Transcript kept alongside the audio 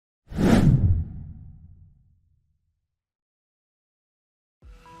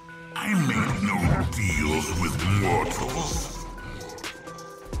deals with mortals.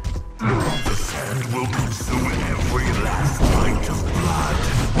 The sand will consume every last pint of blood.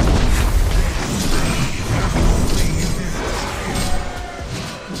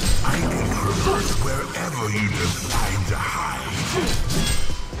 I can traverse wherever you decide to hide.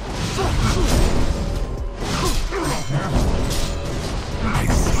 I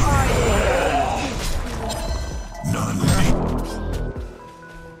see none.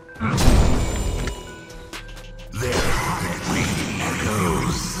 Their heartbeat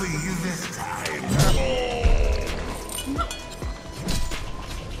echoes. See this time.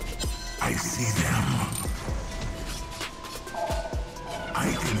 I see them. I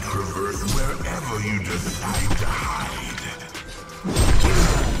can traverse wherever you decide to hide.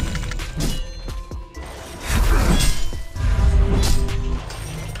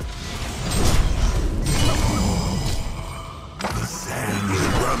 The sands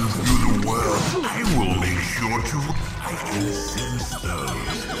run through the world. I will make sure to. I can sense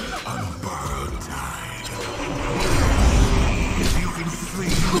those on borrowed time. If you can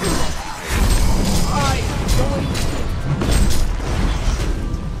flee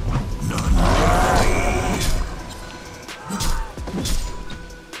none.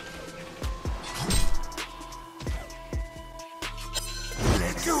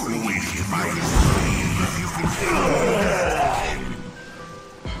 Let's waste my time if you can flee.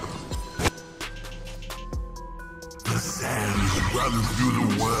 The sands run through the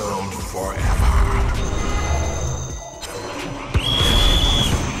world forever.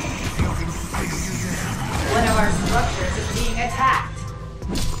 You can face them. One of our structures is being attacked.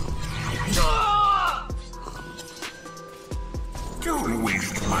 Don't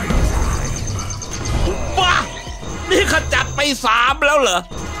waste my time. ว้านี่ขจัดไป3แล้วเหรอ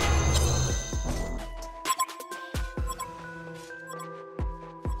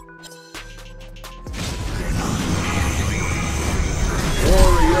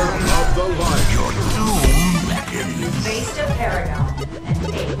Warrior of the light. Your doom beckons. Faced a paragon and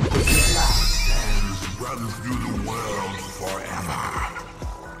eight is left. Sands run through the world forever.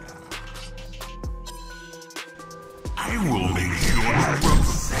 I will make sure to rub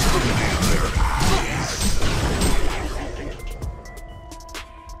sand in their eyes.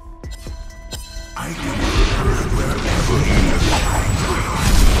 I can traverse wherever you decide to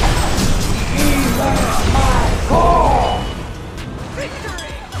hide.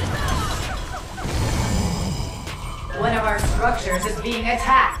 One of our structures is being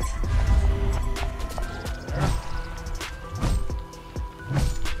attacked.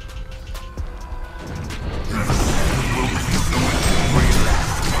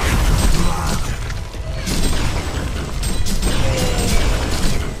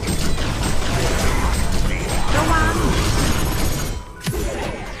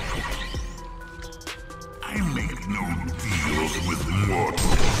 I make no deals with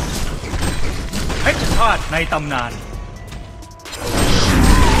mortals. เพชรฆาตในตำนาน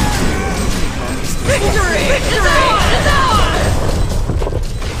Victory! Victory!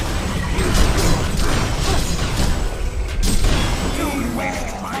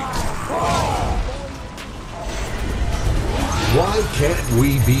 Why can't we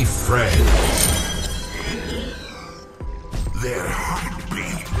be friends? Their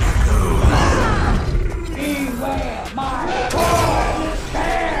heartbeat echoes. Beware my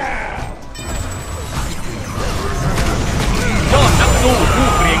ยอดนักสู้ผู้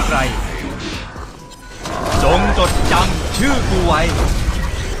เกรียงไกรจงจดจำชื่อกูไว้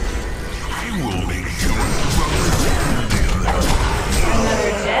I will make sure to rub sand in their eyes.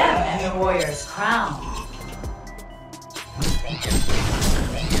 Another gem in the warrior's crown.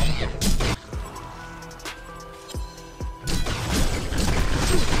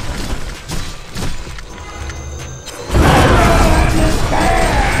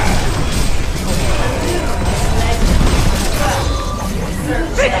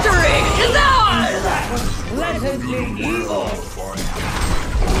 victory is ours! Pleasantly evil!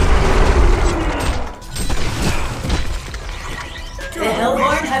 The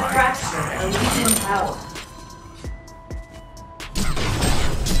Hellborn have fractured a Legion tower.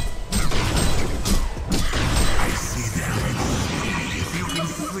 I see them. If you can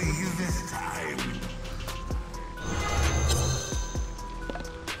flee this time.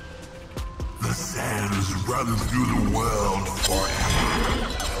 The sands run through the world forever.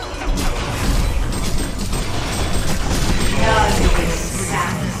 Nauseous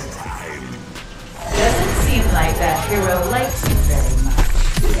sound. Doesn't seem like that hero likes you very much.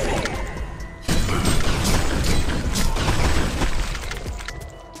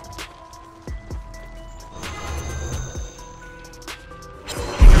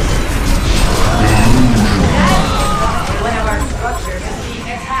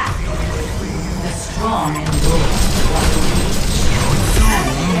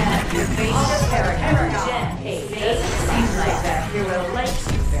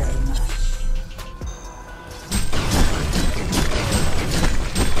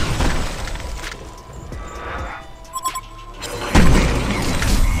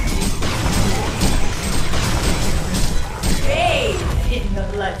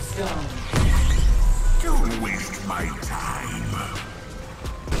 stone. Don't waste my time.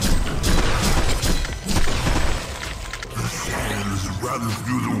 The sands run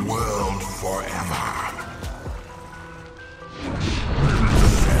through the world forever. The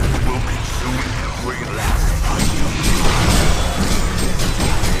sand will consume every last item.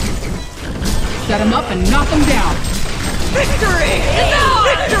 Shut him up and knock him down. Victory is ours!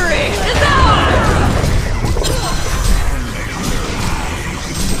 Victory is ours!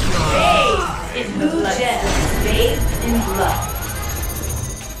 Bathed in bloodshed. Bathed in blood.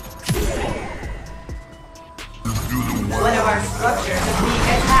 One of our structures is being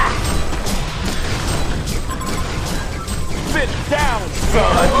attacked. Sit down, The son!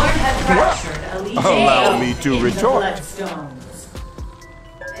 Lord has fractured a legion. Allow me to in the retort. bloodstones.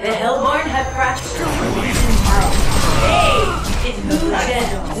 The Hellborn have fractured a legion house. Bathed in bloodshed.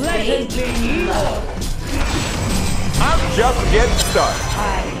 Bathed in blood. I'm just getting started.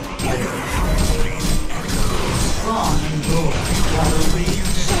 Strong and bold.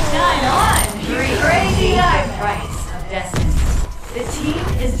 Shine on! Crazy eye price of destiny. The team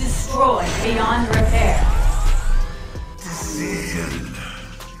is destroyed beyond repair. Decision.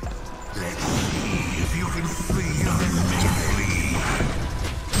 Let's see if you can free them mentally.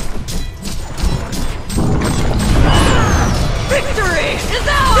 Victory is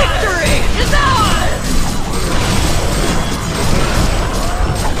ours! Victory is ours!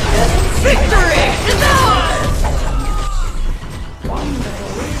 Victory is ours!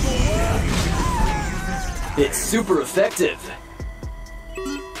 It's super effective.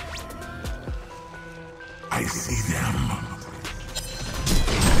 I see them.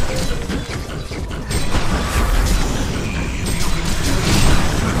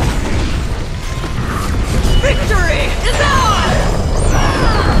 Victory is ours!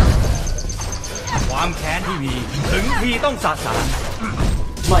 ความแค้นที่มีถึงทีต้องสาสาง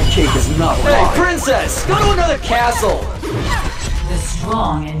My cake is not long. Hey, princess! Go to another castle! The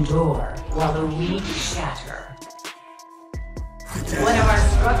strong endure while the weak shatter. One of our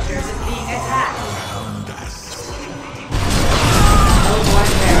structures is being attacked.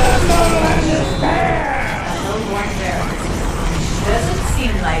 Hellborn barrel. Doesn't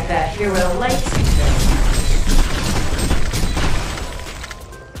seem like that hero likes you very much.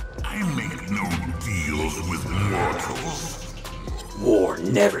 I make no deals with mortals. War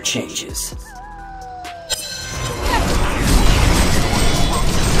never changes.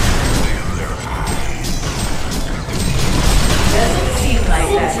 Doesn't seem like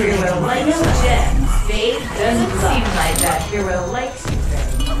that hero likes you. Dave, doesn't seem like that hero likes you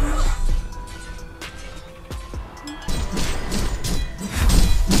very much.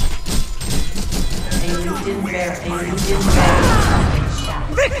 A Legion barrel.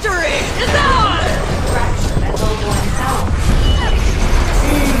 Victory is ours! Fracture at Hellborn Tower.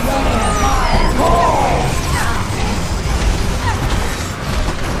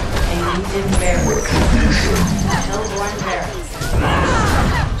 A Legion barrel. Hellborn barrels.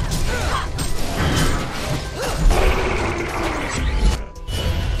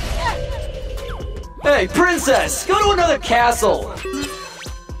 Hey, princess! Go to another castle!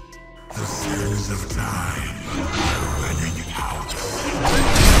 The sands of time are running out.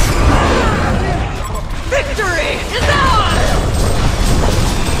 Victory is ours!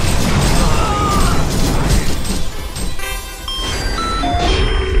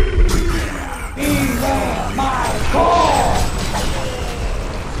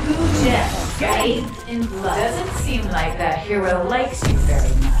 Who just bathed in blood? Doesn't seem like that hero likes you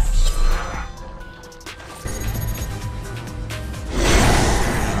very much.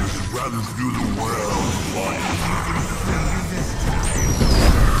 Run through the world forever.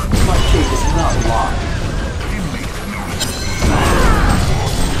 My cake is not long.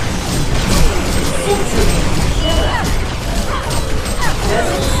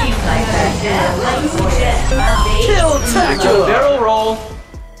 Doesn't seem like that hero likes you just Kill tactical barrel roll.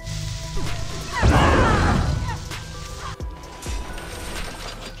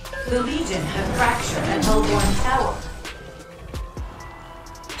 The Legion have fractured at Hellborn Tower.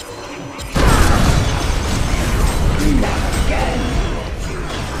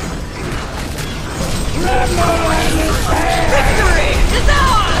 Victory is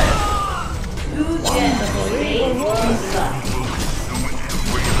ours! Who just bathed in blood?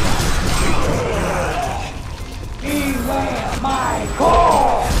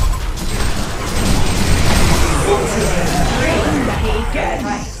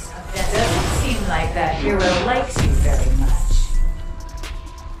 That doesn't seem like that hero likes you very much.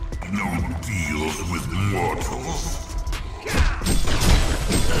 No deals with mortals.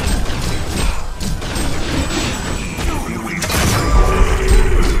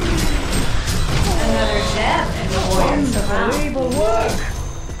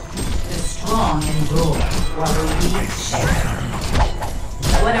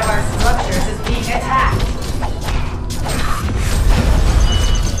 One of our structures is being attacked.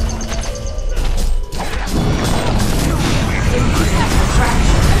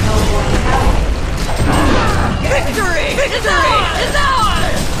 Victory! Victory is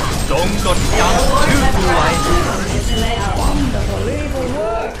ours! จงจดจำชื่อกูไว้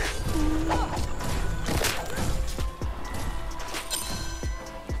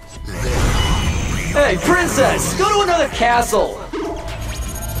Hey, princess! Go to another castle!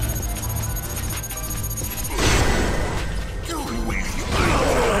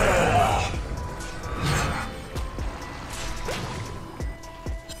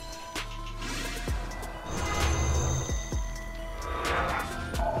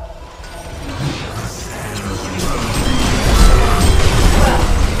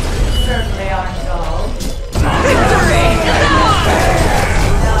 Certainly aren't all. Victory is ours!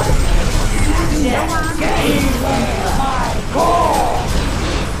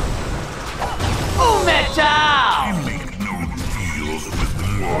 Oh, metal! I make no deals with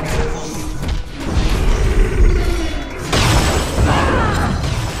mortals.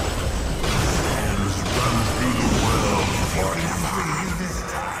 Sands run through the world forever this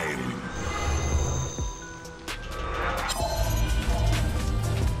time.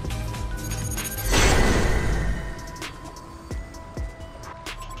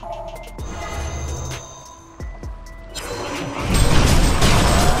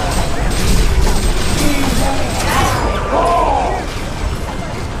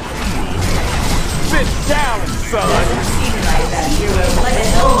 Sit down, son! Let it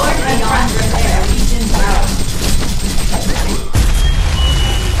go beyond repair. Region well.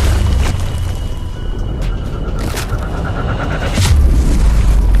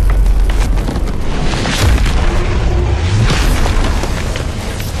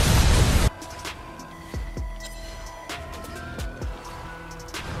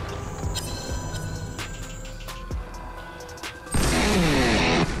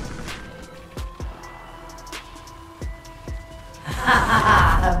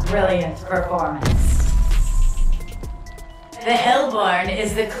 A brilliant performance. The Hellborn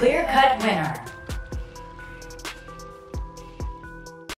is the clear-cut winner.